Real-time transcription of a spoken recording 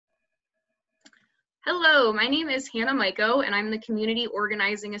Hello, my name is Hannah Maiko, and I'm the Community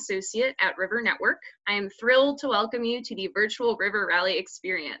Organizing Associate at River Network. I am thrilled to welcome you to the virtual River Rally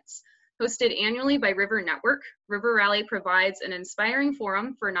experience. Hosted annually by River Network, River Rally provides an inspiring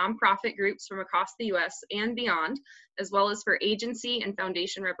forum for nonprofit groups from across the U.S. and beyond, as well as for agency and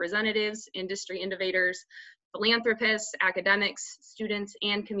foundation representatives, industry innovators, philanthropists, academics, students,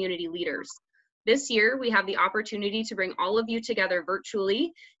 and community leaders. This year, we have the opportunity to bring all of you together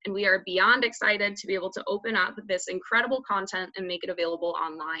virtually, and we are beyond excited to be able to open up this incredible content and make it available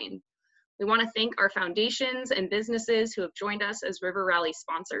online. We want to thank our foundations and businesses who have joined us as River Rally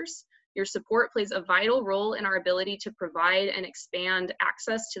sponsors. Your support plays a vital role in our ability to provide and expand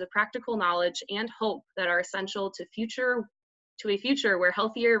access to the practical knowledge and hope that are essential to a future where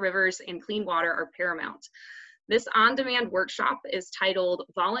healthier rivers and clean water are paramount. This on-demand workshop is titled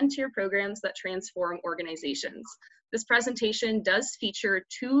Volunteer Programs That Transform Organizations. This presentation does feature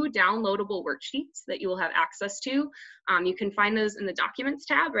 2 downloadable worksheets that you will have access to. You can find those in the Documents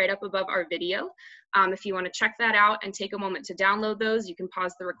tab right up above our video. If you want to check that out and take a moment to download those, you can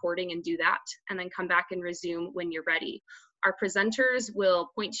pause the recording and do that, and then come back and resume when you're ready. Our presenters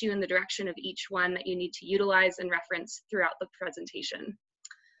will point you in the direction of each one that you need to utilize and reference throughout the presentation.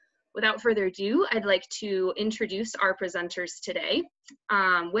 Without further ado, I'd like to introduce our presenters today.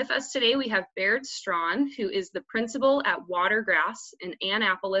 With us today, we have Baird Straughan, who is the principal at Watergrass in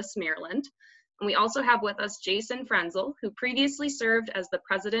Annapolis, Maryland. And we also have with us Jason Frenzel, who previously served as the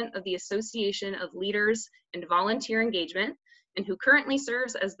president of the Association of Leaders in Volunteer Engagement, and who currently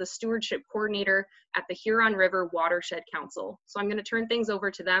serves as the stewardship coordinator at the Huron River Watershed Council. So I'm going to turn things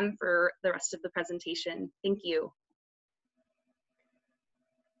over to them for the rest of the presentation. Thank you.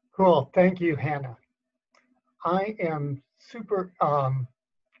 Cool, thank you, Hannah. I am super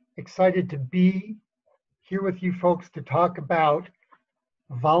excited to be here with you folks to talk about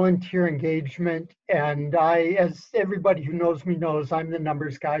volunteer engagement. And as everybody who knows me knows, I'm the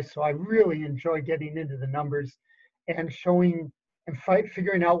numbers guy, so I really enjoy getting into the numbers and showing and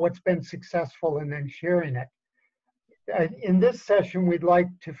figuring out what's been successful and then sharing it. In this session, we'd like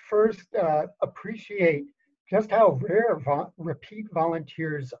to first appreciate just how rare repeat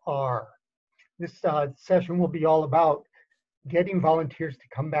volunteers are. This session will be all about getting volunteers to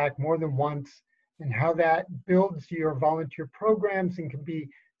come back more than once and how that builds your volunteer programs and can be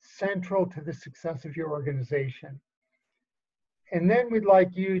central to the success of your organization. And then we'd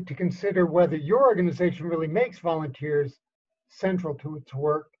like you to consider whether your organization really makes volunteers central to its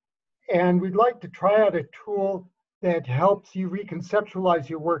work. And we'd like to try out a tool that helps you reconceptualize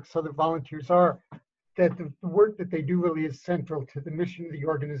your work so that volunteers that the work that they do really is central to the mission of the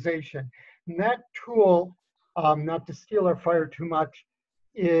organization. And that tool, not to steal our fire too much,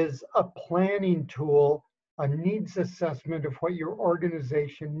 is a planning tool, a needs assessment of what your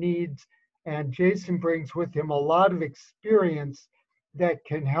organization needs. And Jason brings with him a lot of experience that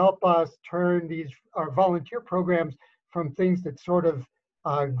can help us turn our volunteer programs from things that sort of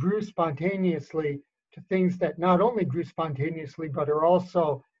grew spontaneously to things that not only grew spontaneously, but are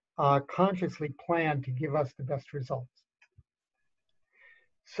also consciously planned to give us the best results.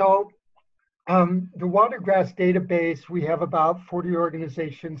 So the Watergrass database, we have about 40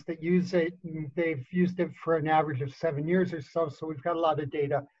 organizations that use it. And they've used it for an average of 7 years or so. So we've got a lot of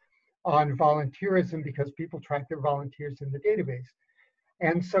data on volunteerism because people track their volunteers in the database.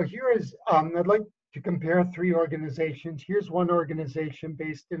 And so here is, I'd like to compare 3 organizations. Here's one organization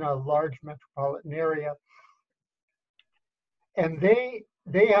based in a large metropolitan area. And they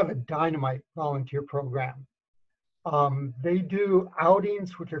have a dynamite volunteer program. They do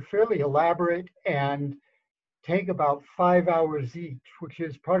outings, which are fairly elaborate and take about 5 hours each, which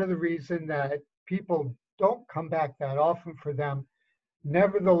is part of the reason that people don't come back that often for them.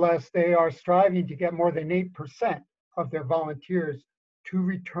 Nevertheless, they are striving to get more than 8% of their volunteers to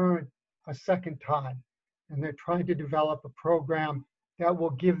return a second time. And they're trying to develop a program that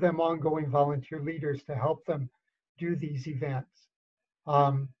will give them ongoing volunteer leaders to help them do these events.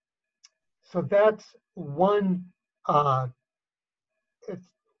 So that's one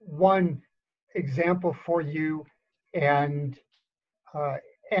example for you, and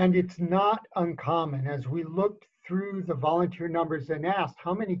it's not uncommon. As we looked through the volunteer numbers and asked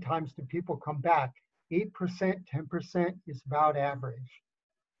how many times do people come back, 8%, 10% is about average.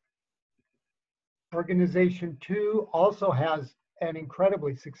 Organization 2 also has an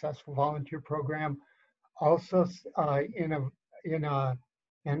incredibly successful volunteer program. Also in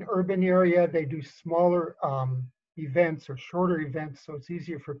an urban area, they do smaller events or shorter events, so it's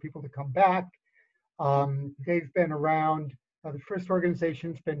easier for people to come back. They've been around, the first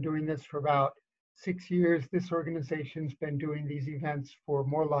organization's been doing this for about 6 years. This organization's been doing these events for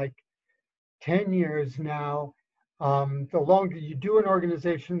more like 10 years now, the longer you do an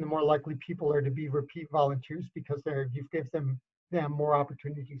organization, the more likely people are to be repeat volunteers because you've given them more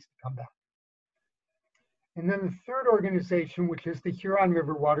opportunities to come back. And then the third organization, which is the Huron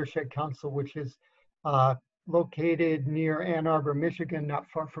River Watershed Council, which is located near Ann Arbor, Michigan, not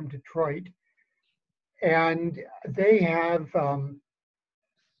far from Detroit. And they have,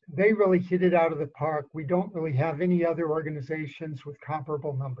 they really hit it out of the park. We don't really have any other organizations with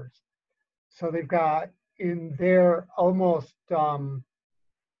comparable numbers. So they've got in there almost 20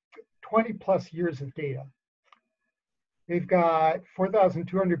 plus years of data. They've got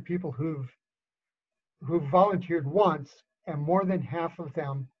 4,200 people who've volunteered once, and more than half of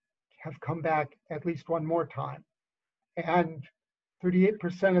them have come back at least one more time. And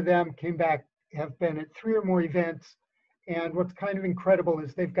 38% of them came back, have been at 3 or more events. And what's kind of incredible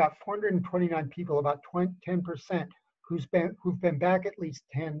is they've got 429 people, about 10%, who've been back at least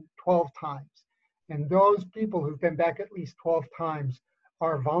 12 times. And those people who've been back at least 12 times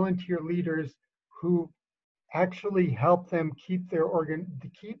are volunteer leaders who actually help them keep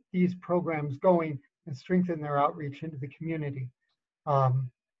keep these programs going and strengthen their outreach into the community.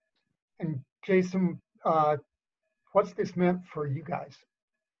 And Jason, what's this meant for you guys?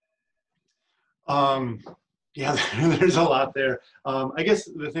 Yeah, there's a lot there. I guess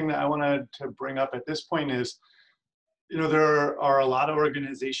the thing that I wanted to bring up at this point is, there are a lot of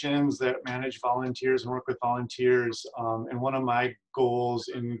organizations that manage volunteers and work with volunteers. And one of my goals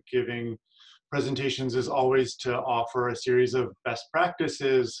in giving presentations is always to offer a series of best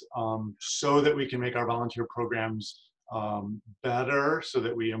practices so that we can make our volunteer programs better, so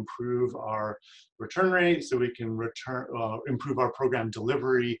that we improve our return rate, so we can improve our program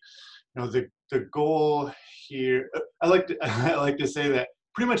delivery. The goal here, I like to say that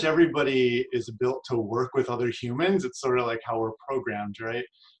pretty much everybody is built to work with other humans. It's sort of like how we're programmed, right?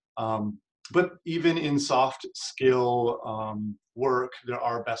 But even in soft skill work, there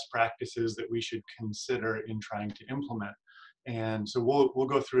are best practices that we should consider in trying to implement. And so we'll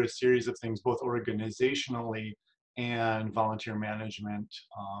go through a series of things, both organizationally and volunteer management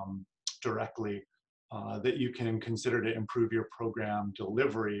directly, that you can consider to improve your program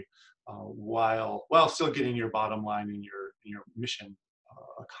delivery while still getting your bottom line and your mission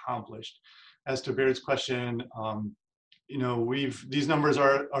accomplished. As to Baird's question, these numbers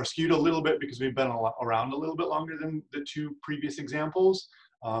are skewed a little bit because we've been around a little bit longer than the 2 previous examples.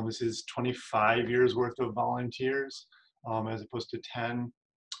 This is 25 years worth of volunteers as opposed to 10.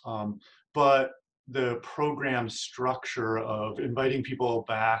 But the program structure of inviting people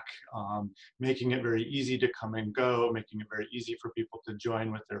back, making it very easy to come and go, making it very easy for people to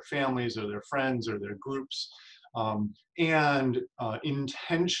join with their families or their friends or their groups, and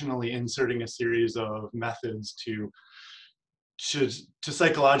intentionally inserting a series of methods to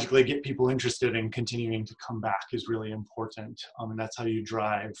psychologically get people interested in continuing to come back is really important. And that's how you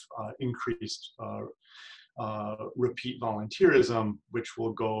drive increased repeat volunteerism, which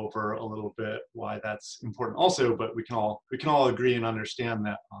we'll go over a little bit why that's important also. But we can all agree and understand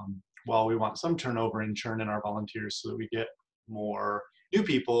that while we want some turnover and churn in our volunteers so that we get more new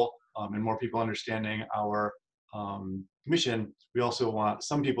people and more people understanding our mission, we also want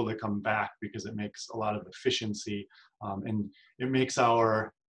some people to come back because it makes a lot of efficiency and it makes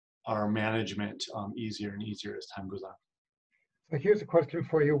our management easier and easier as time goes on. So here's a question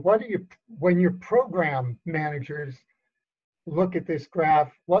for you. When your program managers look at this graph,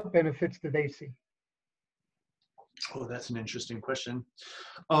 what benefits do they see? Oh, that's an interesting question.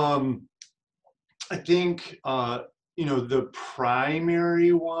 I think, the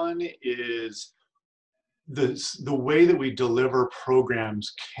primary one is the way that we deliver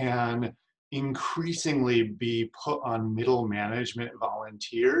programs can increasingly be put on middle management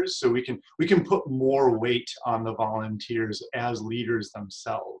volunteers. So we can put more weight on the volunteers as leaders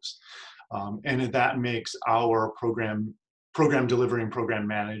themselves. And that makes our program delivery and program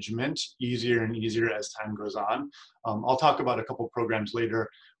management easier and easier as time goes on. I'll talk about a couple programs later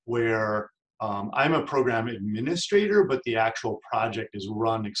where I'm a program administrator, but the actual project is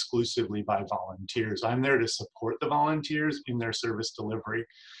run exclusively by volunteers. I'm there to support the volunteers in their service delivery.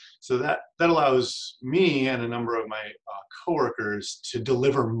 So that allows me and a number of my coworkers to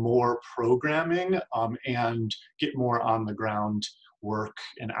deliver more programming and get more on the ground work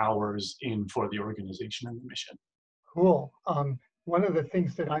and hours in for the organization and the mission. Cool. One of the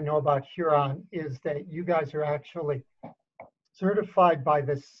things that I know about Huron is that you guys are actually certified by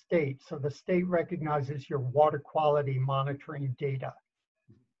the state. So the state recognizes your water quality monitoring data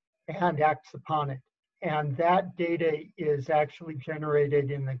and acts upon it. And that data is actually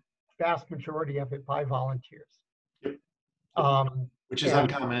generated in the vast majority of it by volunteers. Yep. Which is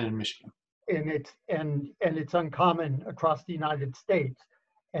uncommon in Michigan. it's uncommon across the United States.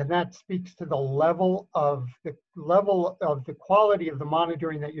 And that speaks to the level of the quality of the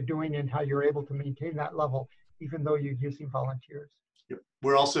monitoring that you're doing and how you're able to maintain that level, even though you're using volunteers. Yep.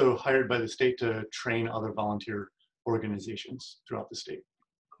 We're also hired by the state to train other volunteer organizations throughout the state.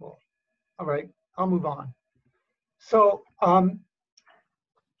 Cool. All right, I'll move on. So,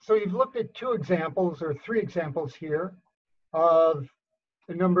 so you've looked at 2 examples or 3 examples here of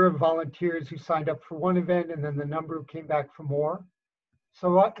the number of volunteers who signed up for one event and then the number who came back for more.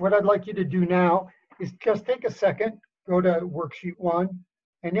 So what I'd like you to do now is just take a second, go to worksheet 1,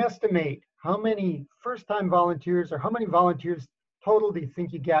 and estimate how many first-time volunteers or how many volunteers total do you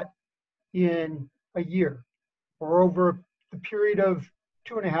think you get in a year or over the period of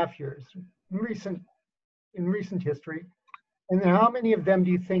 2.5 years in recent history. And then how many of them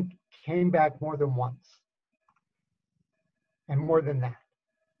do you think came back more than once and more than that?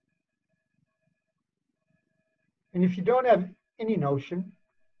 And if you don't have any notion,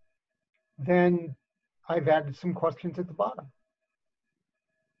 then I've added some questions at the bottom.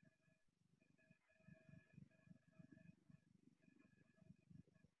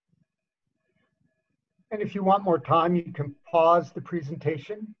 And if you want more time, you can pause the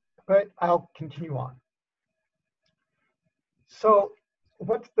presentation, but I'll continue on. So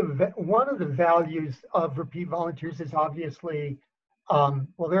one of the values of repeat volunteers is obviously,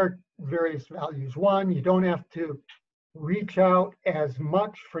 well, there are various values. One, you don't have to reach out as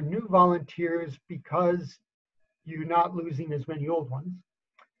much for new volunteers because you're not losing as many old ones.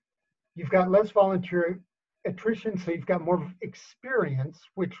 You've got less volunteer attrition, so you've got more experience,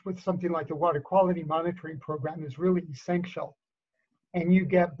 which with something like the water quality monitoring program is really essential, and you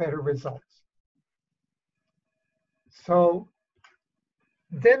get better results. So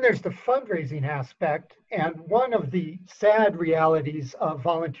then there's the fundraising aspect, and one of the sad realities of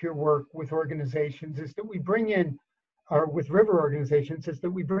volunteer work with organizations is that we bring in, or with river organizations, is that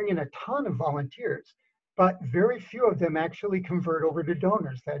we bring in a ton of volunteers, but very few of them actually convert over to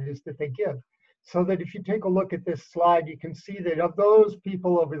donors, that is, that they give. So that if you take a look at this slide, you can see that of those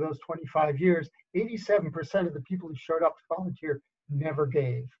people over those 25 years, 87% of the people who showed up to volunteer never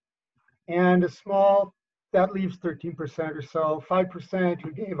gave. And that leaves 13% or so, 5%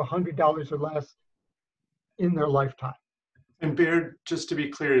 who gave $100 or less in their lifetime. And Baird, just to be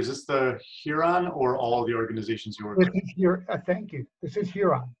clear, is this the Huron or all the organizations you work with? Thank you. This is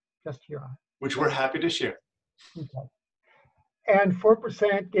Huron, just Huron. Which we're happy to share. Okay. And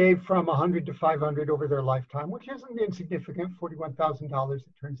 4% gave from 100 to 500 over their lifetime, which isn't insignificant, $41,000 it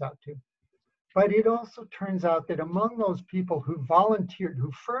turns out to. But it also turns out that among those people who volunteered,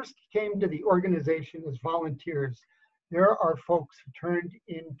 who first came to the organization as volunteers, there are folks who turned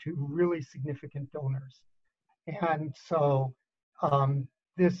into really significant donors. And so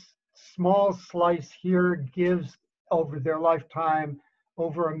this small slice here gives over their lifetime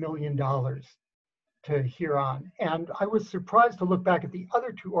over $1 million to Huron. And I was surprised to look back at the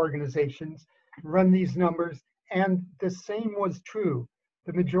other 2 organizations, run these numbers, and the same was true.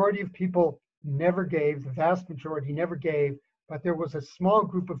 The majority of people never gave, the vast majority never gave, but there was a small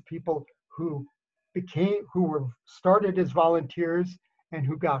group of people who were started as volunteers and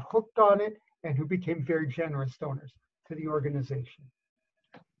who got hooked on it and who became very generous donors to the organization.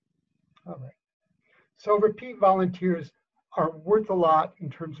 All right. So repeat volunteers are worth a lot in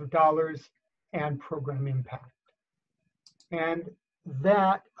terms of dollars and program impact. And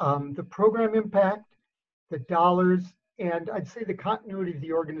that, the program impact, the dollars, and I'd say the continuity of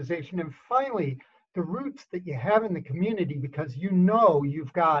the organization, and finally, the roots that you have in the community, because you know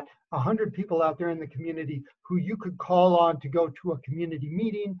you've got 100 people out there in the community who you could call on to go to a community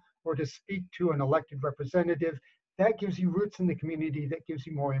meeting or to speak to an elected representative. That gives you roots in the community, that gives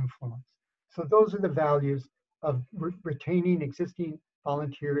you more influence. So those are the values of retaining existing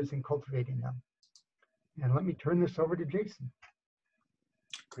volunteers and cultivating them. And let me turn this over to Jason.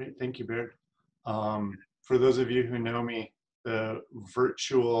 Great, thank you, Baird. For those of you who know me, the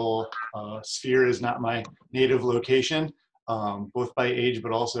virtual sphere is not my native location, both by age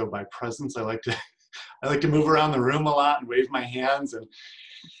but also by presence. I like to move around the room a lot and wave my hands, and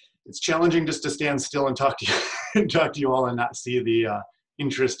it's challenging just to stand still and talk to you, and talk to you all and not see the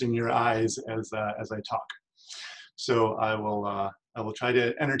interest in your eyes as I talk. So I will try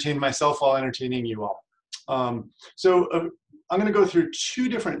to entertain myself while entertaining you all. I'm going to go through 2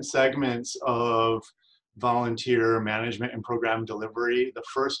 different segments of volunteer management and program delivery. The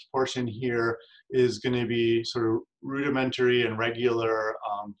first portion here is going to be sort of rudimentary and regular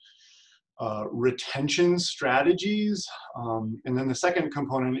retention strategies. And then the second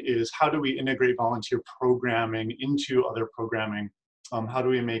component is how do we integrate volunteer programming into other programming How do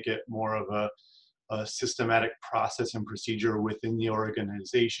we make it more of a systematic process and procedure within the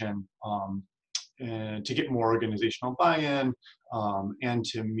organization, and to get more organizational buy-in, and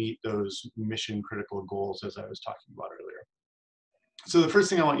to meet those mission critical goals as I was talking about earlier. So the first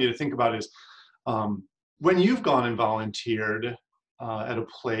thing I want you to think about is, when you've gone and volunteered at a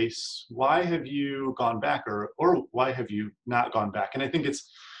place, why have you gone back, or why have you not gone back? And I think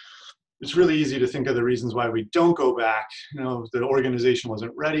it's really easy to think of the reasons why we don't go back. You know, the organization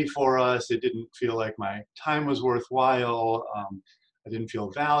wasn't ready for us. It didn't feel like my time was worthwhile. I didn't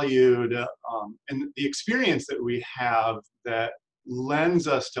feel valued. And the experience that we have that lends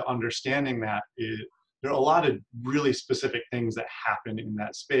us to understanding that there are a lot of really specific things that happen in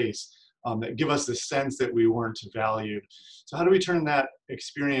that space that give us the sense that we weren't valued. So how do we turn that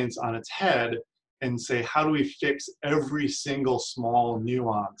experience on its head and say, how do we fix every single small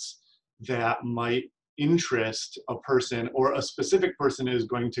nuance that might interest a person, or a specific person is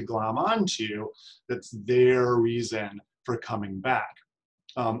going to glom onto, that's their reason for coming back?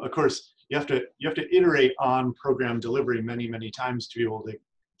 Of course, you have to iterate on program delivery many, many times to be able to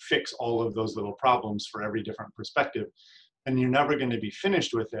fix all of those little problems for every different perspective. And you're never going to be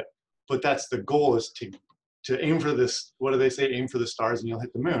finished with it. But that's the goal, is to aim for this, what do they say, aim for the stars and you'll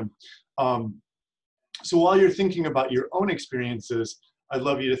hit the moon. So while you're thinking about your own experiences, I'd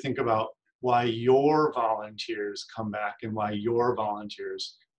love you to think about why your volunteers come back and why your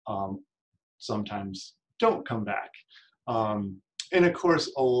volunteers sometimes don't come back. And of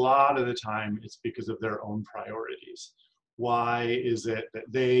course, a lot of the time it's because of their own priorities. Why is it that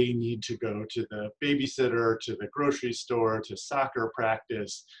they need to go to the babysitter, to the grocery store, to soccer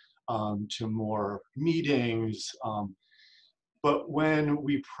practice, to more meetings? But when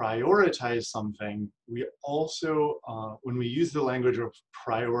we prioritize something, we also, when we use the language of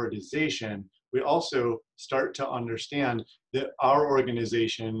prioritization, we also start to understand that our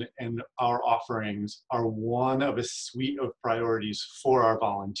organization and our offerings are one of a suite of priorities for our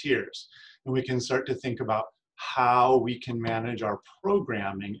volunteers. And we can start to think about how we can manage our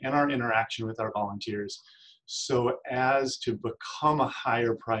programming and our interaction with our volunteers so as to become a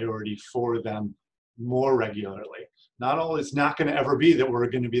higher priority for them more regularly. It's not going to ever be that we're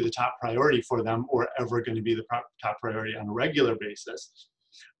going to be the top priority for them, or ever going to be the top priority on a regular basis.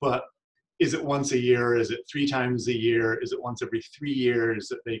 But is it once a year? Is it 3 times a year? Is it once every 3 years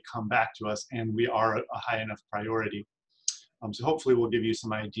that they come back to us and we are a high enough priority? So hopefully we'll give you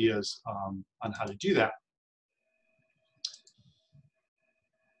some ideas on how to do that.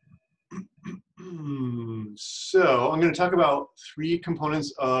 So I'm going to talk about 3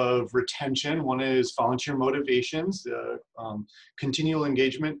 components of retention. One is volunteer motivations, continual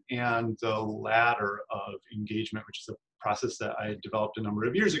engagement, and the ladder of engagement, which is a process that I developed a number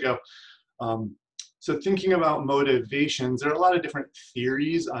of years ago. So thinking about motivations, there are a lot of different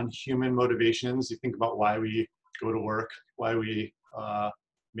theories on human motivations. You think about why we go to work, why we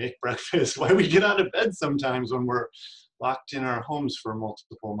make breakfast, why we get out of bed sometimes when we're locked in our homes for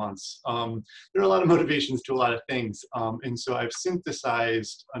multiple months. There are a lot of motivations to a lot of things. And so I've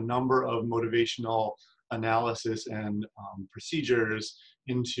synthesized a number of motivational analysis and procedures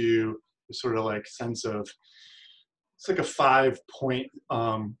into the sort of like sense of, it's like a 5-point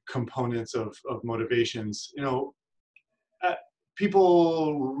components of motivations. You know,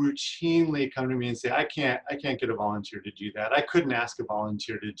 people routinely come to me and say, I can't get a volunteer to do that. I couldn't ask a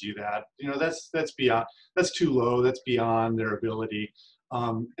volunteer to do that. You know, that's beyond, that's too low, that's beyond their ability.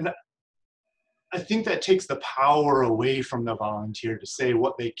 And I think that takes the power away from the volunteer to say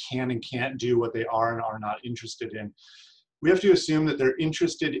what they can and can't do, what they are and are not interested in. We have to assume that they're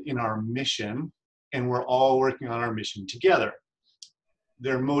interested in our mission and we're all working on our mission together.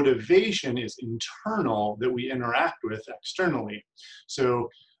 Their motivation is internal, that we interact with externally. So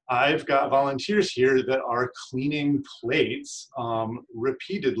I've got volunteers here that are cleaning plates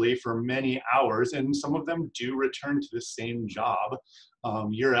repeatedly for many hours, and some of them do return to the same job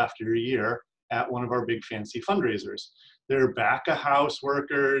year after year at one of our big fancy fundraisers. They're back-of-house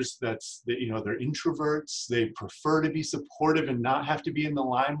workers, they're introverts, they prefer to be supportive and not have to be in the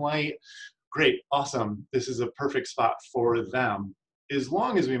limelight. Great, awesome, this is a perfect spot for them, as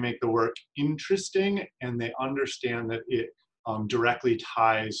long as we make the work interesting and they understand that it directly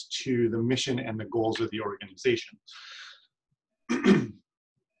ties to the mission and the goals of the organization.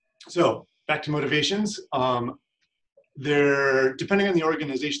 So back to motivations. Depending on the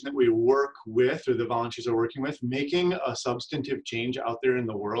organization that we work with or the volunteers are working with, making a substantive change out there in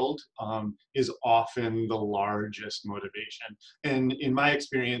the world is often the largest motivation. And in my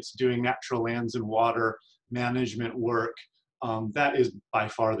experience, doing natural lands and water management work, that is by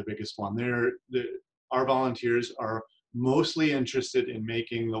far the biggest one. Our volunteers are mostly interested in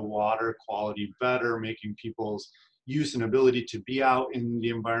making the water quality better, making people's use and ability to be out in the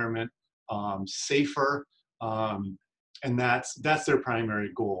environment safer, and that's their primary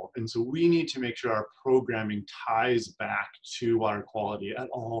goal. And so we need to make sure our programming ties back to water quality at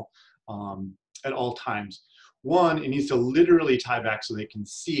all times. One, it needs to literally tie back so they can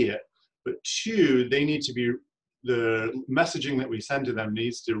see it, but two, they need to be, the messaging that we send to them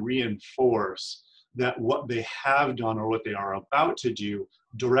needs to reinforce that what they have done or what they are about to do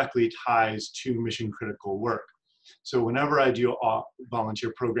directly ties to mission critical work. So whenever I do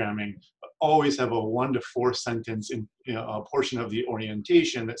volunteer programming, I always have a 1 to 4 sentence in a portion of the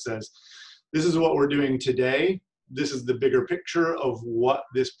orientation that says, this is what we're doing today. This is the bigger picture of what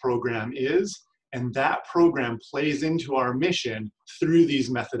this program is. And that program plays into our mission through these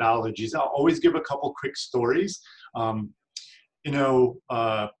methodologies. I'll always give a couple quick stories.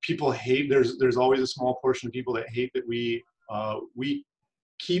 People hate, there's always a small portion of people that hate that we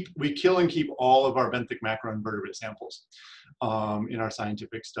kill and keep all of our benthic macroinvertebrate samples in our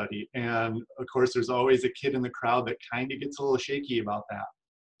scientific study. And of course, there's always a kid in the crowd that kind of gets a little shaky about that.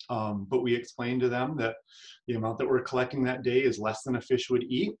 But we explain to them that the amount that we're collecting that day is less than a fish would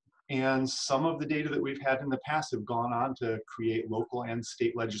eat. And some of the data that we've had in the past have gone on to create local and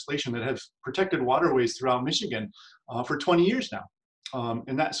state legislation that has protected waterways throughout Michigan for 20 years now.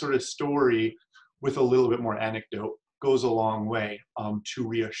 And that sort of story with a little bit more anecdote goes a long way to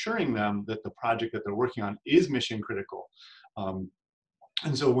reassuring them that the project that they're working on is mission critical. And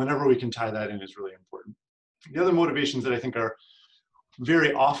so whenever we can tie that in is really important. The other motivations that I think are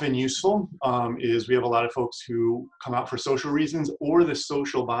very often useful is we have a lot of folks who come out for social reasons, or the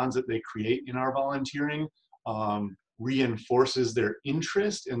social bonds that they create in our volunteering reinforces their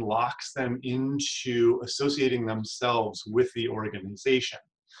interest and locks them into associating themselves with the organization.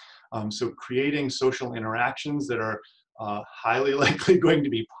 So creating social interactions that are highly likely going to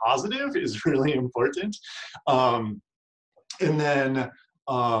be positive is really important. And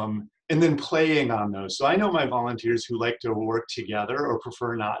then playing on those. So I know my volunteers who like to work together or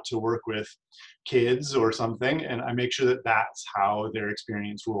prefer not to work with kids or something, and I make sure that that's how their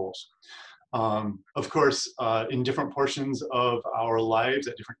experience rolls. Of course, in different portions of our lives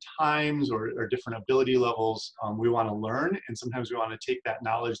at different times or different ability levels, we want to learn, and sometimes we want to take that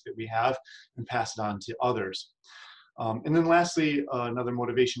knowledge that we have and pass it on to others. And then lastly, another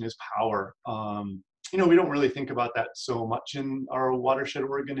motivation is power. We don't really think about that so much in our watershed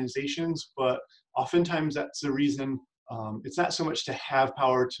organizations, but oftentimes that's the reason. It's not so much to have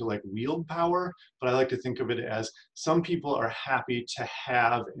power to like wield power, but I like to think of it as some people are happy to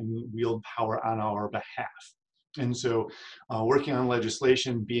have and wield power on our behalf. And so working on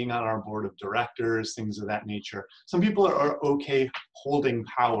legislation, being on our board of directors, things of that nature, some people are okay holding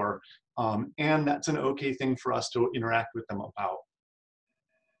power, and that's an okay thing for us to interact with them about.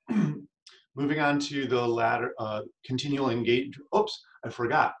 Moving on to the latter, continual engagement. Oops, I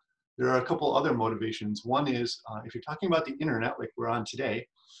forgot. There are a couple other motivations. One is, if you're talking about the internet, like we're on today,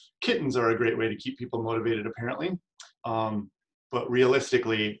 kittens are a great way to keep people motivated, apparently. But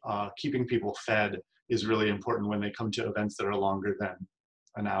realistically, keeping people fed is really important when they come to events that are longer than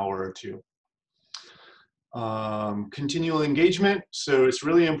an hour or two. Continual engagement. So it's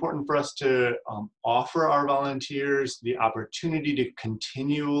really important for us to offer our volunteers the opportunity to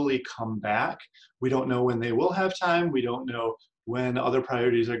continually come back. We don't know when they will have time. We don't know when other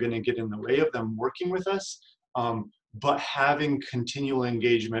priorities are going to get in the way of them working with us. But having continual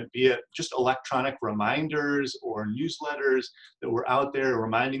engagement, be it just electronic reminders or newsletters that we're out there,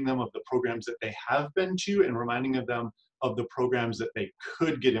 reminding them of the programs that they have been to and reminding them of the programs that they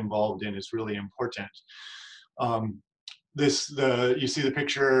could get involved in is really important. You see the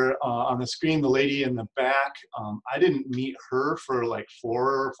picture on the screen, the lady in the back. I didn't meet her for like 4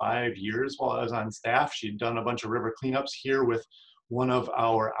 or 5 years while I was on staff. She'd done a bunch of river cleanups here with one of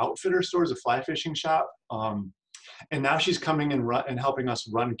our outfitter stores, a fly fishing shop. And now she's coming and helping us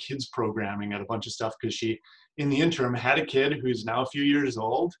run kids programming at a bunch of stuff because she, in the interim, had a kid who's now a few years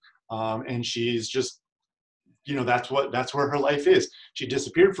old, and she's just, that's where her life is. She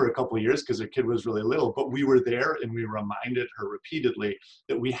disappeared for a couple of years because her kid was really little, but we were there and we reminded her repeatedly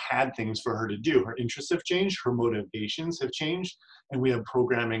that we had things for her to do. Her interests have changed, her motivations have changed, and we have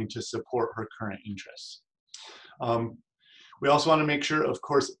programming to support her current interests. We also want to make sure, of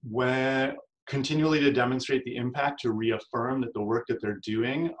course, continually to demonstrate the impact, to reaffirm that the work that they're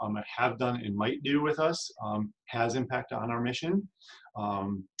doing, have done and might do with us, has impact on our mission.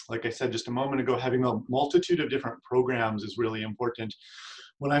 Like I said just a moment ago, having a multitude of different programs is really important.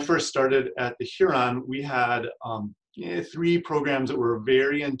 When I first started at the Huron, we had 3 programs that were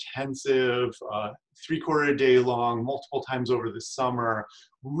very intensive, 3/4 day long, multiple times over the summer,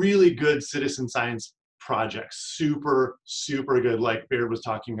 really good citizen science projects, super, super good, like Baird was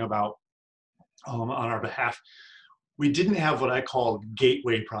talking about on our behalf. We didn't have what I call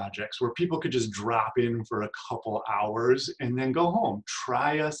gateway projects, where people could just drop in for a couple hours and then go home,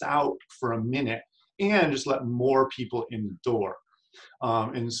 try us out for a minute, and just let more people in the door.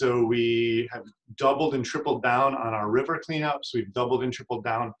 And so we have doubled and tripled down on our river cleanups. We've doubled and tripled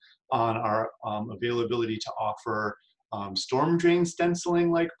down on our availability to offer storm drain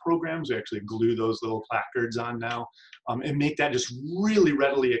stenciling like programs. We actually glue those little placards on now and make that just really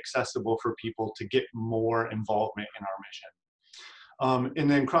readily accessible for people to get more involvement in our mission.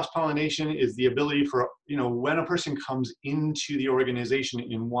 And then cross-pollination is the ability for, when a person comes into the organization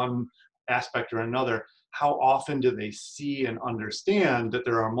in one aspect or another, how often do they see and understand that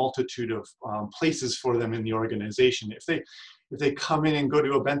there are a multitude of places for them in the organization? If they come in and go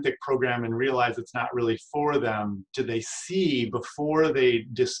to a benthic program and realize it's not really for them, do they see before they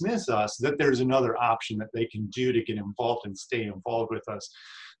dismiss us that there's another option that they can do to get involved and stay involved with us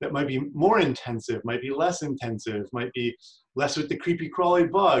that might be more intensive, might be less intensive, might be less with the creepy crawly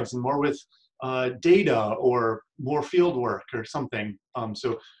bugs and more with data or more field work or something.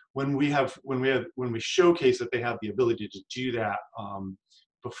 So when we showcase that they have the ability to do that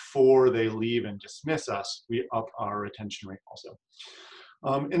before they leave and dismiss us, we up our retention rate also.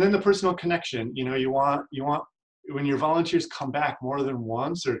 And then the personal connection. You want when your volunteers come back more than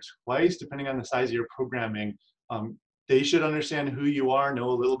once or twice, depending on the size of your programming, they should understand who you are, know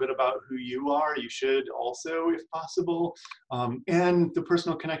a little bit about who you are. You should also, if possible, and the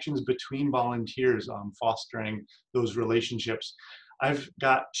personal connections between volunteers, fostering those relationships. I've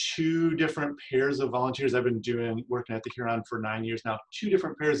got 2 different pairs of volunteers. I've been working at the Huron for 9 years now. 2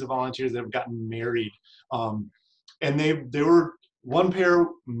 different pairs of volunteers that have gotten married, and they were, one pair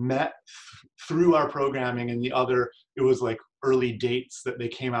met through our programming, and the other, it was like early dates that they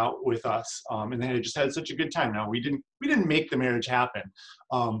came out with us, and they had just had such a good time. Now we didn't make the marriage happen,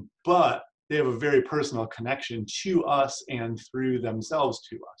 but they have a very personal connection to us and through themselves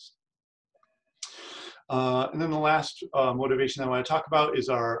to us. And then the last motivation I want to talk about is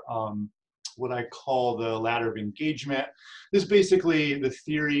our what I call the ladder of engagement. This basically, the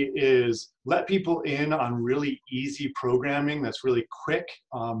theory is let people in on really easy programming that's really quick,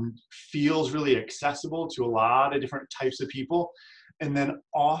 feels really accessible to a lot of different types of people, and then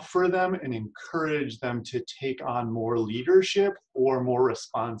offer them and encourage them to take on more leadership or more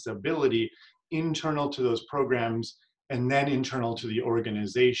responsibility internal to those programs and then internal to the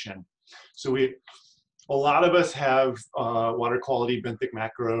organization. So a lot of us have water quality benthic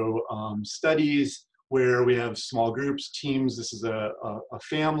macro studies where we have small groups, teams. This is a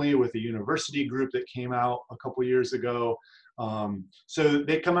family with a university group that came out a couple years ago. So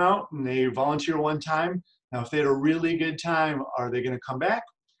they come out and they volunteer one time. Now, if they had a really good time, are they going to come back?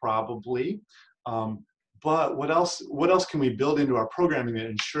 Probably. But what else can we build into our programming that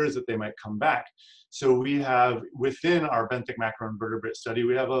ensures that they might come back? So we have, within our benthic macroinvertebrate study,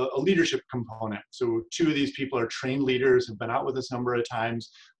 we have a leadership component. So 2 of these people are trained leaders, have been out with us a number of times,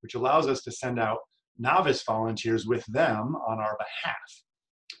 which allows us to send out novice volunteers with them on our behalf.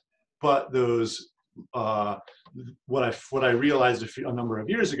 But those, what I realized a number of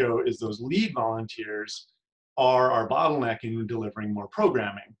years ago is those lead volunteers are our bottleneck in delivering more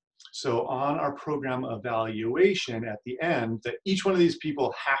programming. So on our program evaluation at the end, that each one of these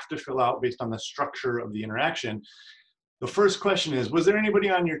people have to fill out based on the structure of the interaction. The first question is, was there anybody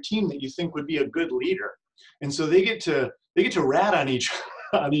on your team that you think would be a good leader? And so they get to rat on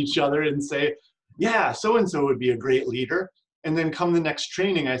each other and say, yeah, so-and-so would be a great leader. And then come the next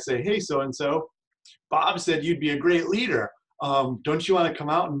training, I say, hey, so-and-so, Bob said you'd be a great leader. Don't you want to come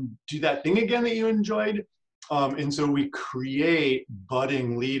out and do that thing again that you enjoyed? And so we create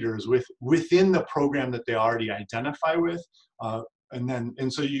budding leaders within the program that they already identify with.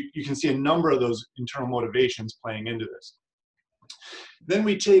 And so you can see a number of those internal motivations playing into this. Then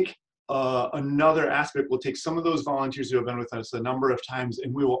we take another aspect. We'll take some of those volunteers who have been with us a number of times,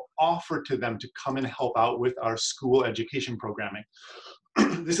 and we will offer to them to come and help out with our school education programming.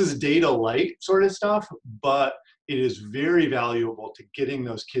 This is data light sort of stuff, but it is very valuable to getting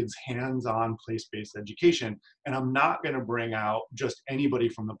those kids hands-on place-based education. And I'm not going to bring out just anybody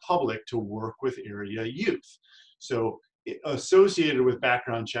from the public to work with area youth. So associated with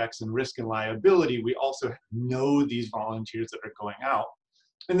background checks and risk and liability, we also know these volunteers that are going out.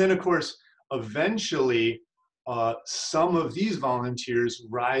 And then, of course, eventually, some of these volunteers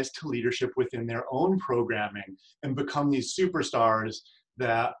rise to leadership within their own programming and become these superstars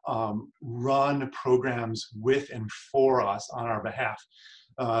that run programs with and for us on our behalf.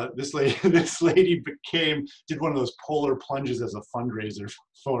 this lady did one of those polar plunges as a fundraiser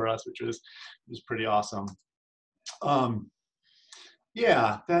for us, which was pretty awesome.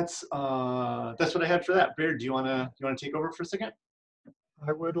 Yeah, that's what I had for that. Baird, do you wanna take over for a second?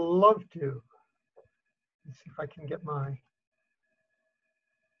 I would love to. Let's see if I can get my,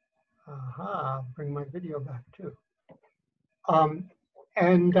 bring my video back too.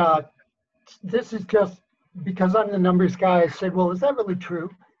 This is just because I'm the numbers guy, I said, well, is that really true?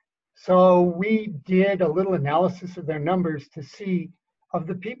 So we did a little analysis of their numbers to see of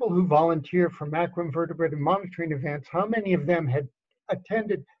the people who volunteer for macroinvertebrate and monitoring events, how many of them had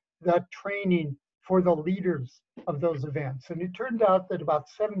attended the training for the leaders of those events. And it turned out that about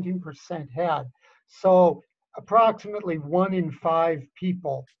 17% had. So approximately 1 in 5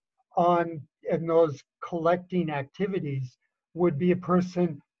 people in those collecting activities would be a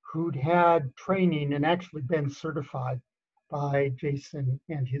person who'd had training and actually been certified by Jason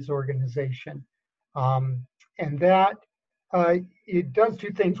and his organization. And that it does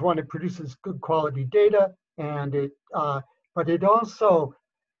 2 things. One, it produces good quality data, and but it also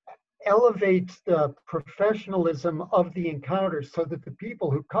elevates the professionalism of the encounter so that the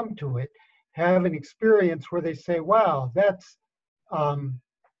people who come to it have an experience where they say, wow, that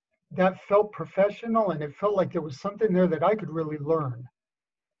felt professional, and it felt like there was something there that I could really learn.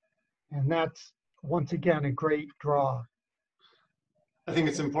 And that's, once again, a great draw. I think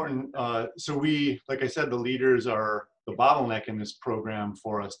it's important. So like I said, the leaders are the bottleneck in this program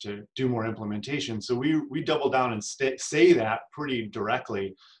for us to do more implementation. So we double down and say that pretty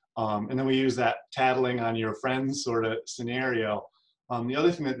directly. And then we use that tattling on your friends sort of scenario. The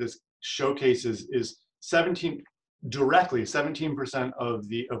other thing that this showcases is 17% of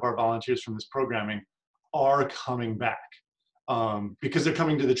our volunteers from this programming are coming back because they're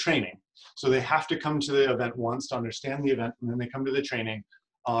coming to the training. So they have to come to the event once to understand the event, and then they come to the training.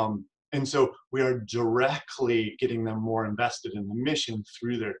 And so we are directly getting them more invested in the mission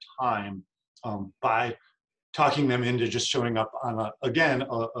through their time by talking them into just showing up on a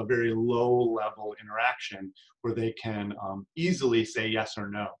very low level interaction where they can easily say yes or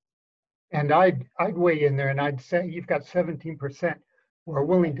no. And I'd weigh in there and I'd say you've got 17% who are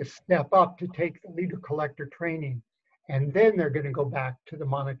willing to step up to take the leader collector training, and then they're going to go back to the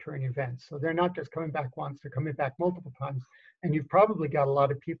monitoring events. So they're not just coming back once, they're coming back multiple times. And you've probably got a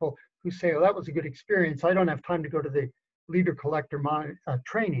lot of people who say, oh, that was a good experience. I don't have time to go to the leader collector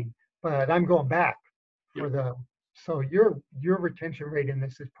training, but I'm going back for the, so your retention rate in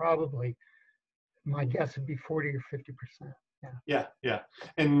this is probably, my guess would be 40 or 50%. Yeah.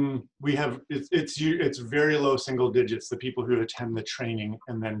 And we have, it's very low single digits. The people who attend the training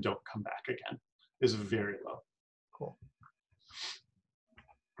and then don't come back again is very low. Cool.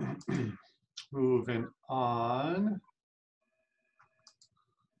 Moving on.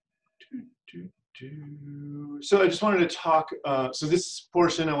 So I just wanted to talk, so this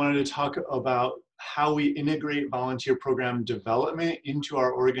portion I wanted to talk about how we integrate volunteer program development into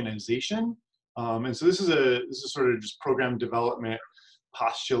our organization. And so this is sort of just program development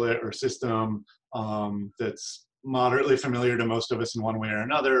postulate or system that's moderately familiar to most of us in one way or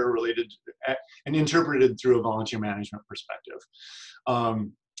another, related and interpreted through a volunteer management perspective.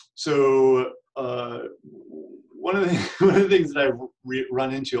 So one of the things that I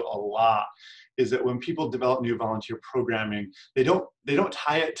run into a lot is that when people develop new volunteer programming, they don't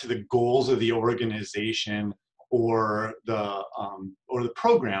tie it to the goals of the organization or the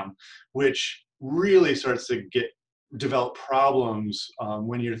program, which really starts to develop problems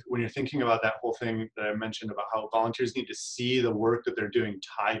when you're thinking about that whole thing that I mentioned about how volunteers need to see the work that they're doing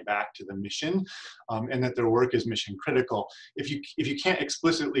tied back to the mission, and that their work is mission critical. If you can't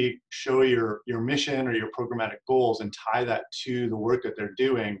explicitly show your mission or your programmatic goals and tie that to the work that they're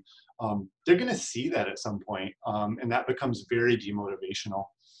doing, they're going to see that at some point, and that becomes very demotivational.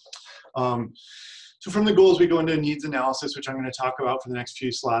 So from the goals, we go into a needs analysis, which I'm going to talk about for the next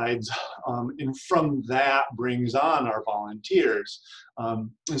few slides. And from that brings on our volunteers. And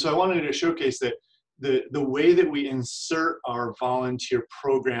so I wanted to showcase that the way that we insert our volunteer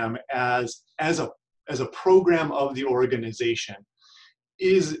program as a program of the organization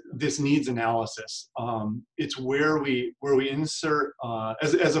is this needs analysis. It's where we insert,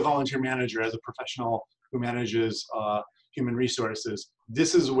 as a volunteer manager, as a professional who manages human resources,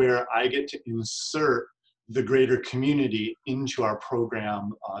 this is where I get to insert the greater community into our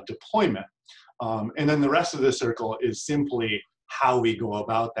program deployment. And then the rest of the circle is simply how we go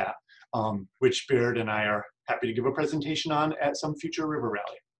about that, which Baird and I are happy to give a presentation on at some future river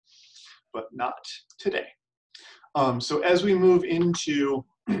rally, but not today. So as we move into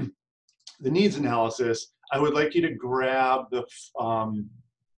the needs analysis, I would like you to grab the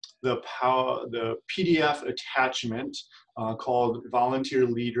the PDF attachment called Volunteer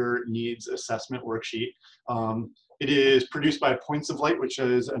Leader Needs Assessment Worksheet. It is produced by Points of Light, which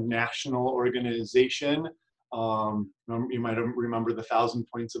is a national organization. You might remember the 1,000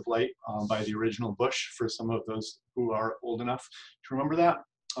 Points of Light by the original Bush, for some of those who are old enough to remember that.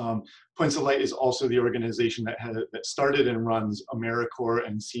 Points of Light is also the organization that started and runs AmeriCorps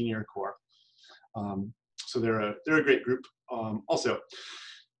and Senior Corps. So they're a great group also.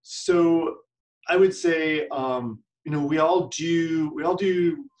 So I would say, you know, we all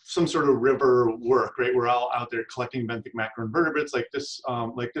do some sort of river work, right? We're all out there collecting benthic macroinvertebrates like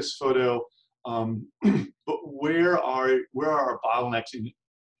this photo. But where are our bottlenecks in,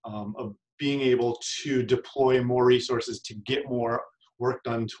 of being able to deploy more resources to get more work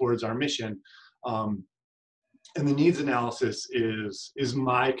done towards our mission? And the needs analysis is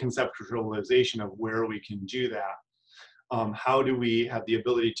my conceptualization of where we can do that. How do we have the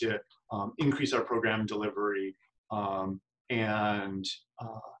ability to increase our program delivery? And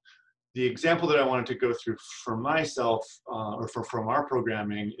the example that I wanted to go through for myself, from our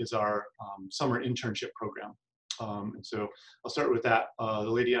programming, is our summer internship program. And so I'll start with that. The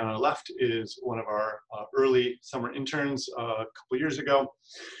lady on our left is one of our early summer interns a couple years ago.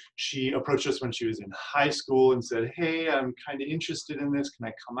 She approached us when she was in high school and said, "Hey, I'm kind of interested in this. Can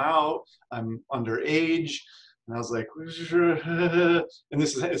I come out? I'm underage." And I was like, and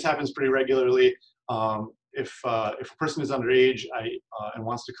this happens pretty regularly. If a person is underage and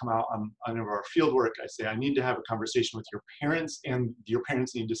wants to come out on any of our field work, I say, I need to have a conversation with your parents, and your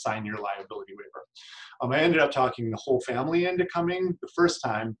parents need to sign your liability waiver. I ended up talking the whole family into coming the first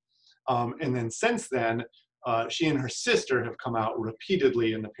time. And then since then, she and her sister have come out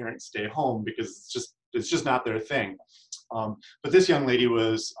repeatedly, and the parents stay home because it's just not their thing. But this young lady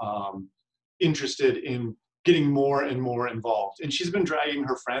was interested in getting more and more involved. And she's been dragging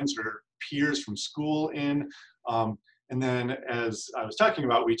her friends, her peers from school in. And then, as I was talking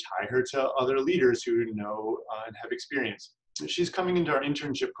about, we tie her to other leaders who know and have experience. She's coming into our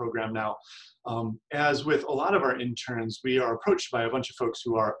internship program now. As with a lot of our interns, we are approached by a bunch of folks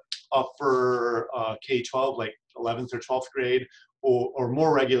who are upper K-12, like 11th or 12th grade, or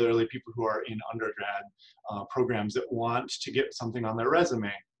more regularly, people who are in undergrad programs that want to get something on their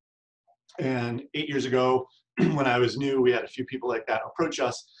resume. And 8 years ago, when I was new, we had a few people like that approach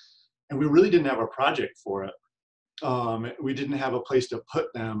us, and we really didn't have a project for it. We didn't have a place to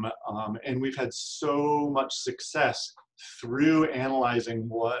put them, and we've had so much success through analyzing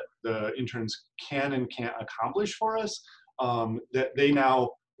what the interns can and can't accomplish for us, that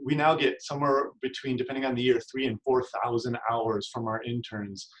we now get somewhere between, depending on the year, 3,000 and 4,000 hours from our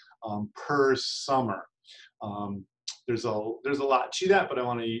interns per summer. There's a lot to that, but I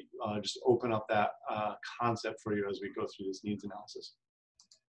want to just open up that concept for you as we go through this needs analysis.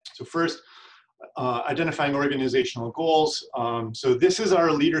 So first, identifying organizational goals. So this is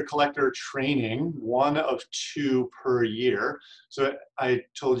our leader collector training, 1 of 2 per year. So I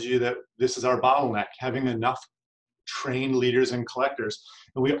told you that this is our bottleneck, having enough trained leaders and collectors.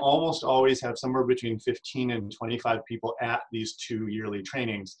 And we almost always have somewhere between 15 and 25 people at these 2 yearly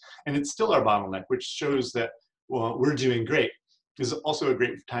trainings. And it's still our bottleneck, which shows that, well, we're doing great. This is also a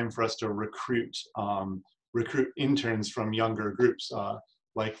great time for us to recruit interns from younger groups,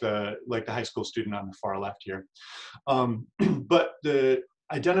 like the high school student on the far left here. But the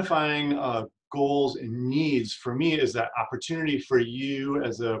identifying goals and needs for me is that opportunity for you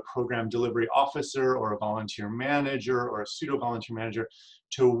as a program delivery officer or a volunteer manager or a pseudo volunteer manager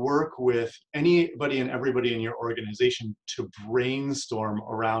to work with anybody and everybody in your organization to brainstorm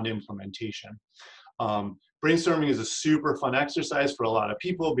around implementation. Brainstorming is a super fun exercise for a lot of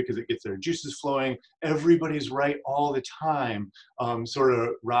people because it gets their juices flowing. Everybody's right all the time, sort of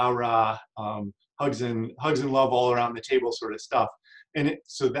rah-rah, hugs and love all around the table sort of stuff. And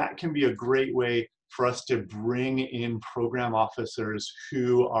so that can be a great way for us to bring in program officers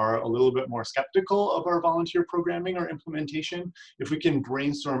who are a little bit more skeptical of our volunteer programming or implementation. If we can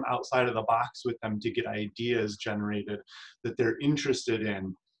brainstorm outside of the box with them to get ideas generated that they're interested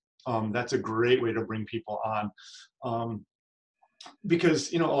in, that's a great way to bring people on.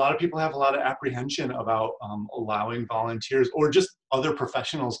 Because, you know, a lot of people have a lot of apprehension about allowing volunteers or just other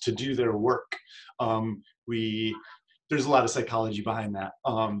professionals to do their work. There's a lot of psychology behind that.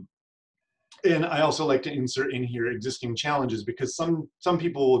 And I also like to insert in here existing challenges, because some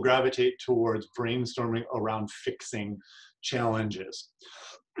people will gravitate towards brainstorming around fixing challenges.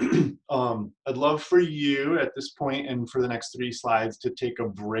 I'd love for you at this point and for the next 3 slides to take a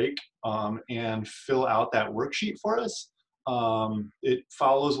break and fill out that worksheet for us. It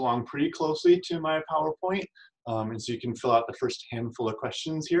follows along pretty closely to my PowerPoint. And so you can fill out the first handful of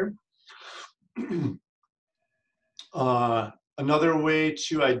questions here. Another way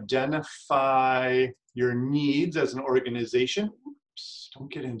to identify your needs as an organization, oops,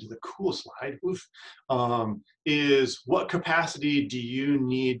 don't get into the cool slide, oof, is what capacity do you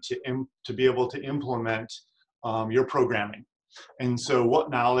need to be able to implement your programming? And so what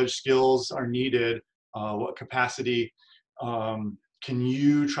knowledge, skills are needed, what capacity can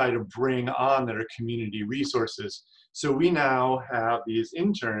you try to bring on that are community resources? So we now have these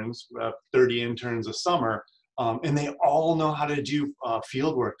interns, 30 interns a summer, and they all know how to do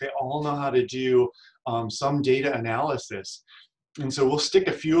field work. They all know how to do some data analysis. And so we'll stick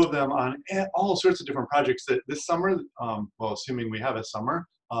a few of them on all sorts of different projects that this summer, well, assuming we have a summer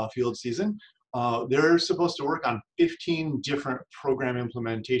field season, they're supposed to work on 15 different program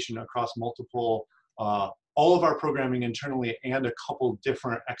implementation across multiple, all of our programming internally and a couple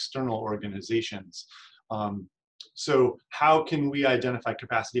different external organizations. So how can we identify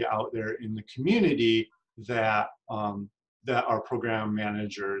capacity out there in the community that, that our program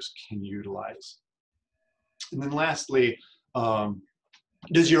managers can utilize? And then lastly,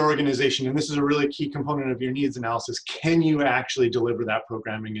 does your organization, and this is a really key component of your needs analysis, can you actually deliver that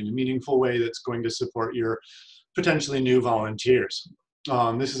programming in a meaningful way that's going to support your potentially new volunteers?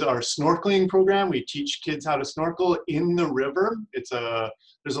 This is our snorkeling program. We teach kids how to snorkel in the river.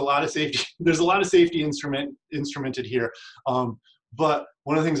 There's a lot of safety. There's a lot of safety instrumented here. But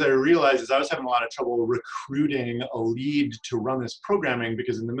one of the things I realized is I was having a lot of trouble recruiting a lead to run this programming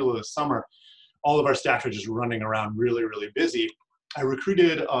because in the middle of the summer, all of our staff are just running around really, really busy. I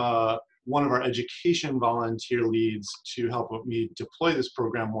recruited one of our education volunteer leads to help me deploy this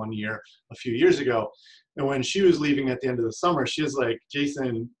program one year, a few years ago. And when she was leaving at the end of the summer, she was like,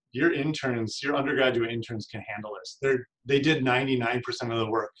 Jason, your interns, your undergraduate interns can handle this. They did 99% of the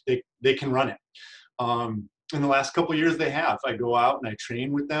work. They can run it. In the last couple of years, they have. I go out and I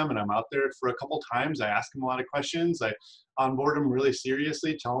train with them, and I'm out there for a couple times. I ask them a lot of questions. I onboard them really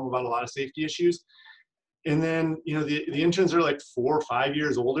seriously, tell them about a lot of safety issues. And then, you know, the interns are like 4 or 5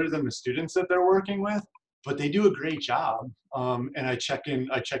 years older than the students that they're working with, but they do a great job. And I check in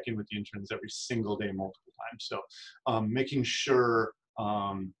with the interns every single day, multiple times. So making sure,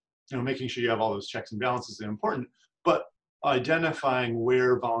 making sure you have all those checks and balances is important, but identifying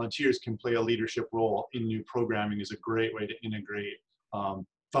where volunteers can play a leadership role in new programming is a great way to integrate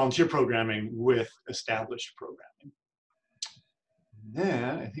volunteer programming with established programming.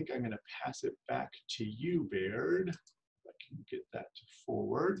 Then I think I'm going to pass it back to you, Baird. If I can get that to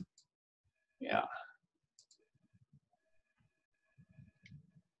forward. Yeah.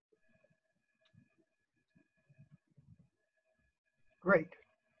 Great,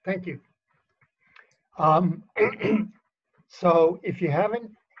 thank you. So if you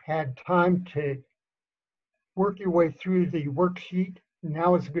haven't had time to work your way through the worksheet,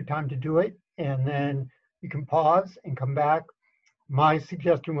 now is a good time to do it. And then you can pause and come back. My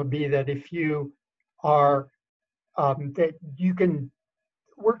suggestion would be that if you are, that you can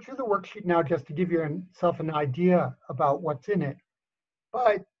work through the worksheet now just to give yourself an idea about what's in it,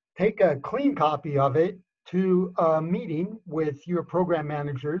 but take a clean copy of it to a meeting with your program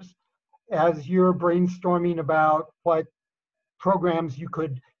managers as you're brainstorming about what programs you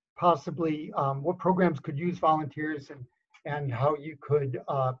could possibly, what programs could use volunteers and how you could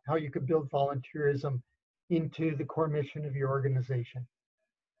build volunteerism into the core mission of your organization.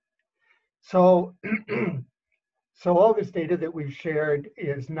 So, so all this data that we've shared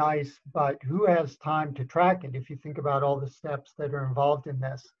is nice, but who has time to track it if you think about all the steps that are involved in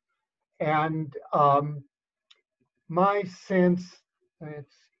this? And my sense,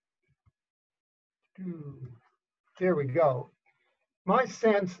 there we go. My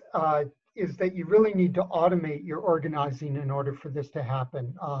sense is that you really need to automate your organizing in order for this to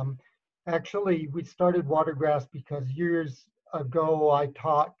happen. Actually, we started Watergrass because years ago I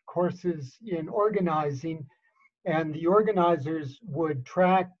taught courses in organizing, and the organizers would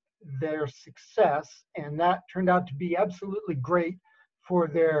track their success, and that turned out to be absolutely great for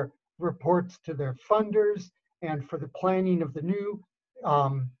their reports to their funders and for the planning of the new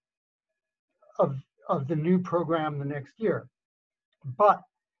of the new program the next year. But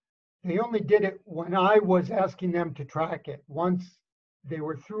they only did it when I was asking them to track it. Once they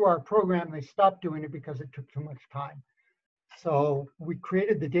were through our program, they stopped doing it because it took too much time. So we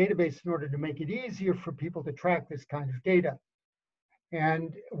created the database in order to make it easier for people to track this kind of data.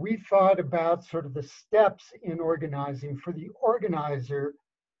 And we thought about sort of the steps in organizing for the organizer,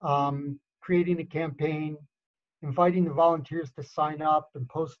 creating a campaign, inviting the volunteers to sign up and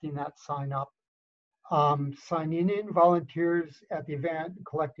posting that sign up, signing in volunteers at the event,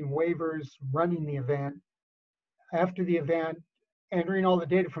 collecting waivers, running the event, after the event, entering all the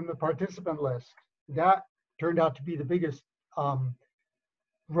data from the participant list. That turned out to be the biggest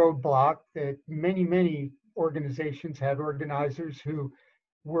roadblock, that many organizations had organizers who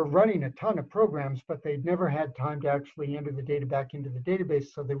were running a ton of programs, but they'd never had time to actually enter the data back into the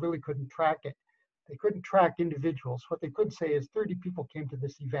database, so they really couldn't track it. They couldn't track individuals. What they could say is 30 people came to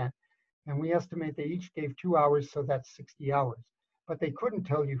this event, and we estimate they each gave 2 hours, so that's 60 hours. But they couldn't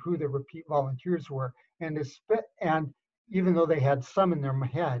tell you who the repeat volunteers were, and even though they had some in their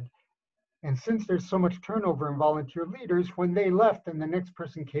head. And since there's so much turnover in volunteer leaders, when they left and the next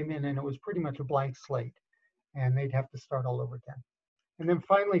person came in, and it was pretty much a blank slate, and they'd have to start all over again. And then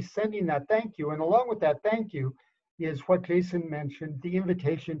finally sending that thank you. And along with that thank you is what Jason mentioned, the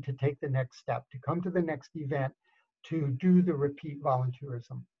invitation to take the next step, to come to the next event, to do the repeat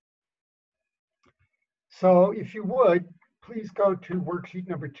volunteerism. So if you would, please go to worksheet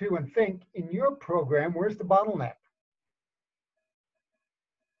number 2 and think, in your program, where's the bottleneck?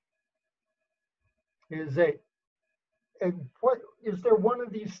 Is there one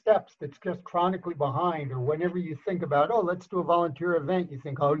of these steps that's just chronically behind, or whenever you think about, oh, let's do a volunteer event, you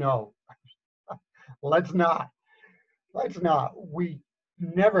think, oh no, let's not. We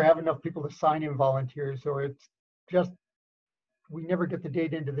never have enough people to sign in volunteers, or it's just, we never get the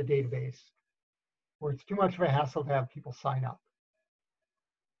data into the database, or it's too much of a hassle to have people sign up.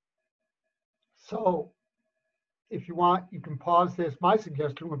 So if you want, you can pause this. My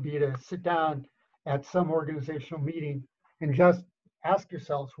suggestion would be to sit down at some organizational meeting and just ask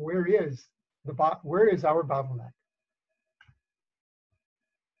yourselves, where is our bottleneck?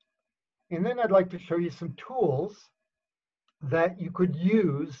 And then I'd like to show you some tools that you could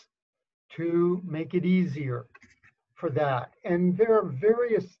use to make it easier for that. And there are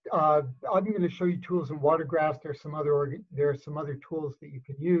various, I'm going to show you tools in Watergrass. There are some other tools that you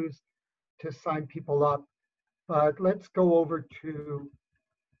can use to sign people up. But let's go over to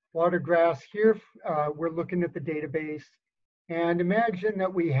Watergrass. Here, we're looking at the database, and imagine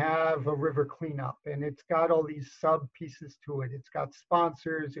that we have a river cleanup, and it's got all these sub pieces to it. It's got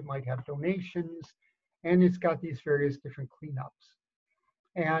sponsors, it might have donations, and it's got these various different cleanups.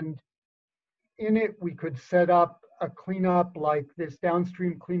 And in it, we could set up a cleanup like this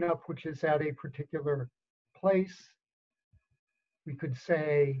downstream cleanup, which is at a particular place. We could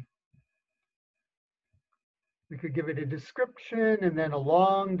say, we could give it a description and then a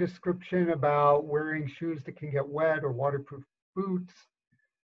long description about wearing shoes that can get wet or waterproof boots.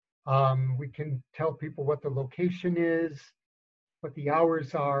 We can tell people what the location is, what the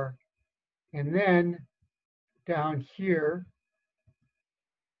hours are. And then down here,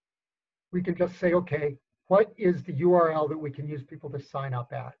 we can just say, okay, what is the URL that we can use people to sign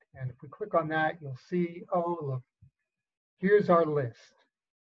up at? And if we click on that, you'll see, oh, look, here's our list.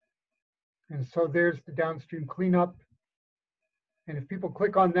 And so there's the downstream cleanup. And if people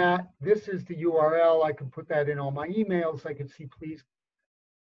click on that, this is the URL. I can put that in all my emails. I could see, please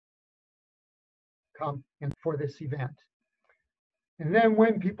come in for this event. And then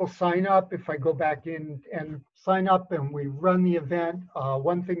when people sign up, if I go back in and sign up and we run the event,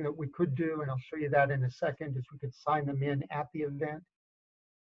 one thing that we could do, and I'll show you that in a second, is we could sign them in at the event.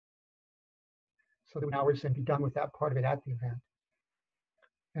 So that hours and be done with that part of it at the event.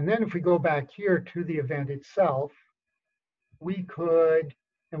 And then if we go back here to the event itself, we could,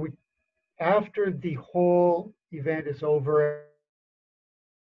 after the whole event is over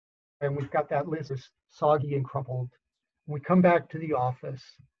and we've got that list soggy and crumpled, we come back to the office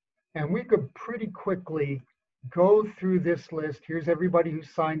and we could pretty quickly go through this list. Here's everybody who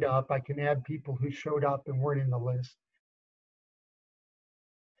signed up. I can add people who showed up and weren't in the list.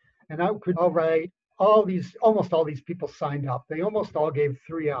 And I could, all right, almost all these people signed up. They almost all gave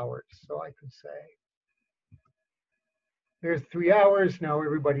 3 hours. So I could say, there's 3 hours. Now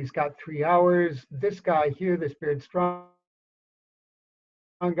everybody's got 3 hours. This guy here, this Baird Straughan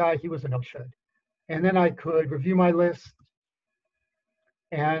guy, he was a no-should. And then I could review my list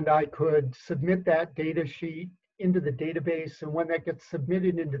and I could submit that data sheet into the database. And when that gets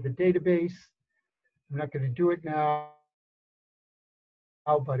submitted into the database, I'm not going to do it now,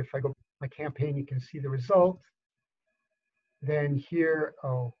 but if I go to my campaign, you can see the result. Then here,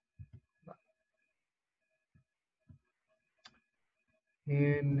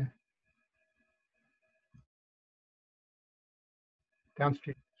 in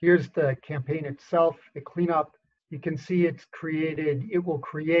downstream, here's the campaign itself, the cleanup. You can see it's created, it will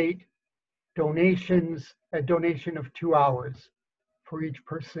create donations, a donation of 2 hours for each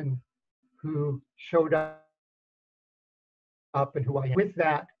person who showed up and who I am. With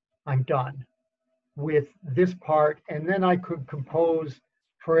that, I'm done with this part. And then I could compose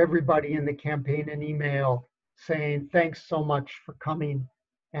for everybody in the campaign an email saying, thanks so much for coming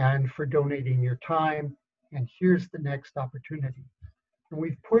and for donating your time. And here's the next opportunity. And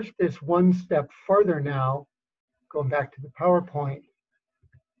we've pushed this one step further now, going back to the PowerPoint.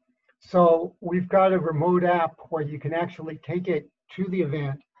 So we've got a remote app where you can actually take it to the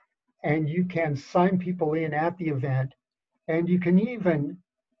event and you can sign people in at the event. And you can even,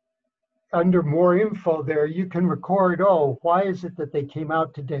 under more info there, you can record, oh, why is it that they came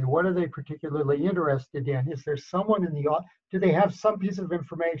out today? What are they particularly interested in? Is there someone in the, do they have some piece of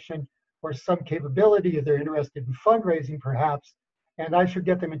information or some capability? If they're interested in fundraising, perhaps, and I should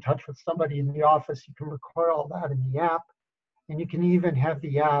get them in touch with somebody in the office. You can record all that in the app, and you can even have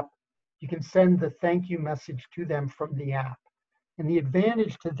the app, you can send the thank you message to them from the app. And the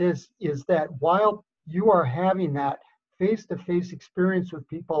advantage to this is that while you are having that face-to-face experience with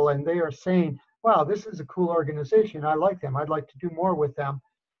people and they are saying, wow, this is a cool organization, I like them, I'd like to do more with them,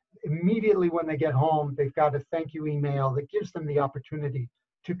 immediately when they get home, they've got a thank you email that gives them the opportunity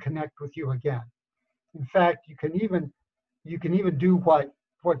to connect with you again. In fact, you can even do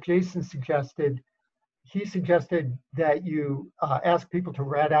what Jason suggested. He suggested that you ask people to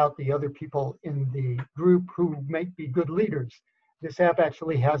rat out the other people in the group who might be good leaders. This app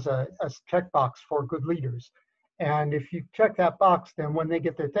actually has a checkbox for good leaders. And if you check that box, then when they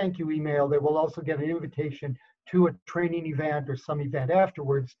get their thank you email, they will also get an invitation to a training event or some event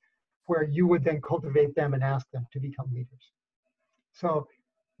afterwards where you would then cultivate them and ask them to become leaders. So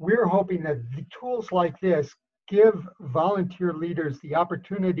we're hoping that the tools like this give volunteer leaders the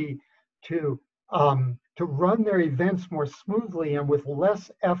opportunity to run their events more smoothly and with less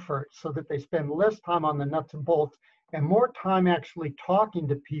effort so that they spend less time on the nuts and bolts and more time actually talking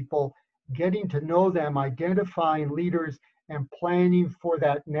to people, getting to know them, identifying leaders, and planning for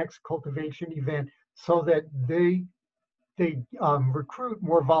that next cultivation event so that they recruit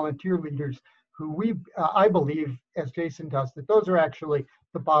more volunteer leaders who I believe, as Jason does, that those are actually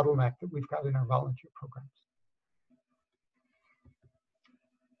the bottleneck that we've got in our volunteer programs.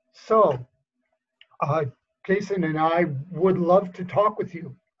 So Jason and I would love to talk with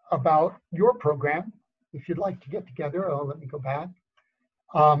you about your program. If you'd like to get together, let me go back.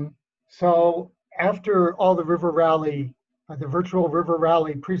 So after all the River Rally, the virtual River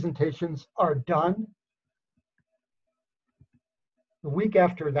Rally presentations are done, the week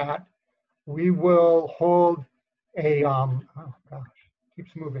after that, we will hold a, oh gosh,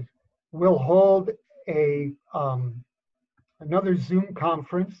 keeps moving. We'll hold a, another Zoom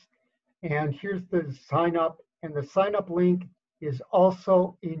conference, and here's the sign up, and the sign up link is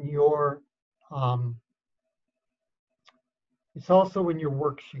also in your, it's also in your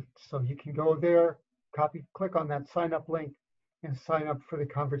worksheet. So you can go there, click on that sign up link and sign up for the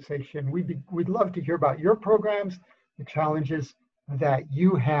conversation. We'd love to hear about your programs, the challenges that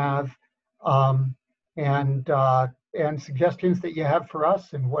you have, and suggestions that you have for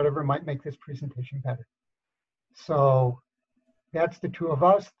us and whatever might make this presentation better. So that's the two of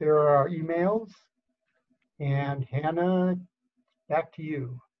us. There are our emails. And Hannah, back to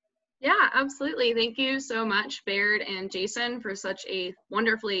you. Yeah, absolutely. Thank you so much, Baird and Jason, for such a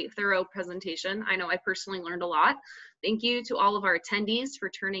wonderfully thorough presentation. I know I personally learned a lot. Thank you to all of our attendees for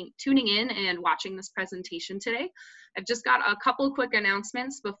tuning in and watching this presentation today. I've just got a couple quick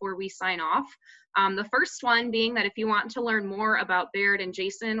announcements before we sign off. The first one being that if you want to learn more about Baird and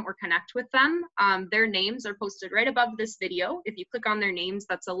Jason or connect with them, their names are posted right above this video. If you click on their names,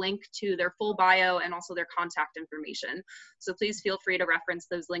 that's a link to their full bio and also their contact information. So please feel free to reference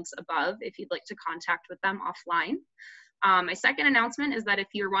those links above if you'd like to contact with them offline. My second announcement is that if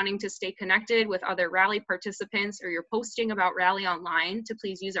you're wanting to stay connected with other rally participants or you're posting about rally online, to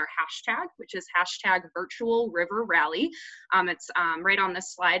please use our hashtag, which is hashtag virtual river rally. It's right on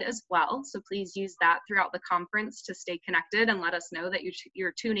this slide as well. So please use that throughout the conference to stay connected and let us know that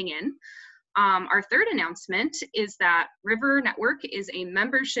you're tuning in. Our third announcement is that River Network is a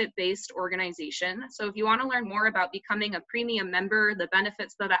membership-based organization. So if you want to learn more about becoming a premium member, the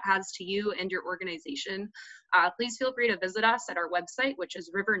benefits that that has to you and your organization, please feel free to visit us at our website, which is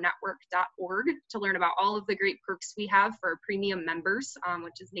rivernetwork.org, to learn about all of the great perks we have for premium members,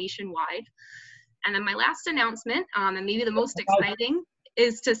 which is nationwide. And then my last announcement, and maybe the most exciting,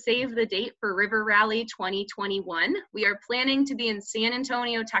 is to save the date for River Rally 2021. We are planning to be in San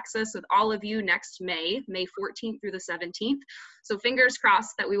Antonio, Texas with all of you next May 14th through the 17th. So fingers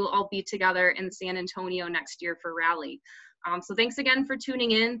crossed that we will all be together in San Antonio next year for Rally. So thanks again for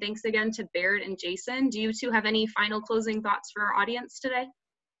tuning in. Thanks again to Baird and Jason. Do you two have any final closing thoughts for our audience today?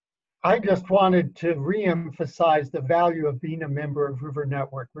 I just wanted to reemphasize the value of being a member of River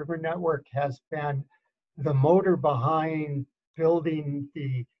Network. River Network has been the motor behind building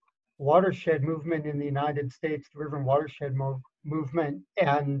the watershed movement in the United States, the River and Watershed movement.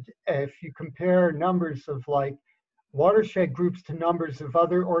 And if you compare numbers of like watershed groups to numbers of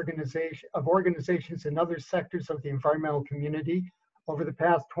other organizations in other sectors of the environmental community, over the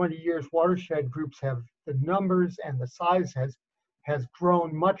past 20 years, watershed groups have, the numbers and the size has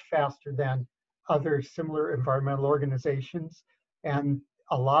grown much faster than other similar environmental organizations. And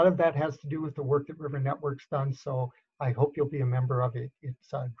a lot of that has to do with the work that River Network's done. So I hope you'll be a member of it.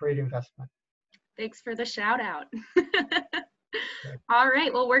 It's a great investment. Thanks for the shout out. All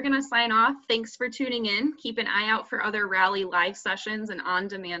right, well, we're gonna sign off. Thanks for tuning in. Keep an eye out for other Rally live sessions and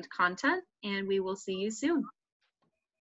on-demand content, and we will see you soon.